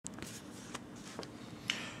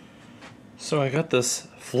So I got this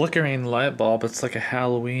flickering light bulb. It's like a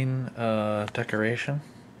Halloween decoration.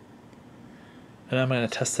 And I'm going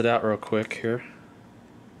to test it out real quick here.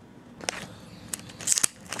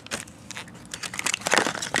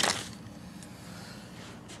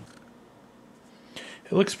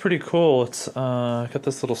 It looks pretty cool. It's got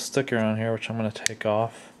this little sticker on here which I'm going to take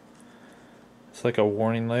off. It's like a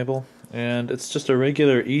warning label. And it's just a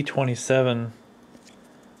regular E27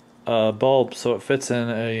 bulb, so it fits in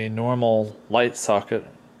a normal light socket.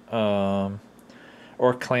 Or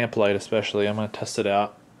clamp light especially. I'm going to test it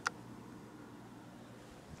out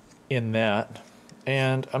in that.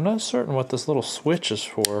 And I'm not certain what this little switch is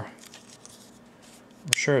for.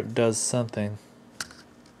 I'm sure it does something.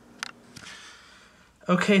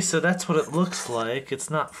 Okay, so that's what it looks like. It's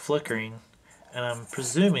not flickering, and I'm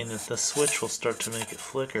presuming that the switch will start to make it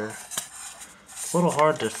flicker. It's a little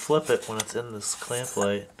hard to flip it when it's in this clamp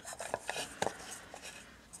light.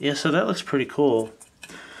 Yeah, so that looks pretty cool.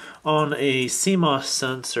 On a CMOS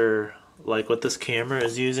sensor, like what this camera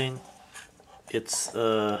is using, it's,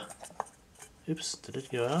 oops, did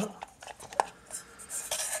it go out?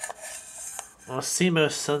 On a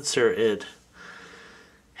CMOS sensor, it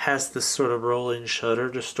has this sort of rolling shutter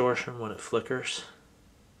distortion when it flickers.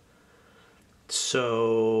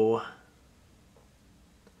 So,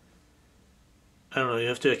 I don't know, you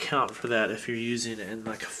have to account for that if you're using it in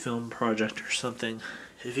like a film project or something.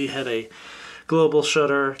 If you had a global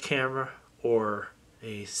shutter camera or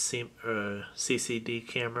a CCD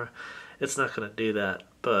camera, it's not going to do that,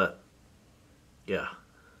 but yeah.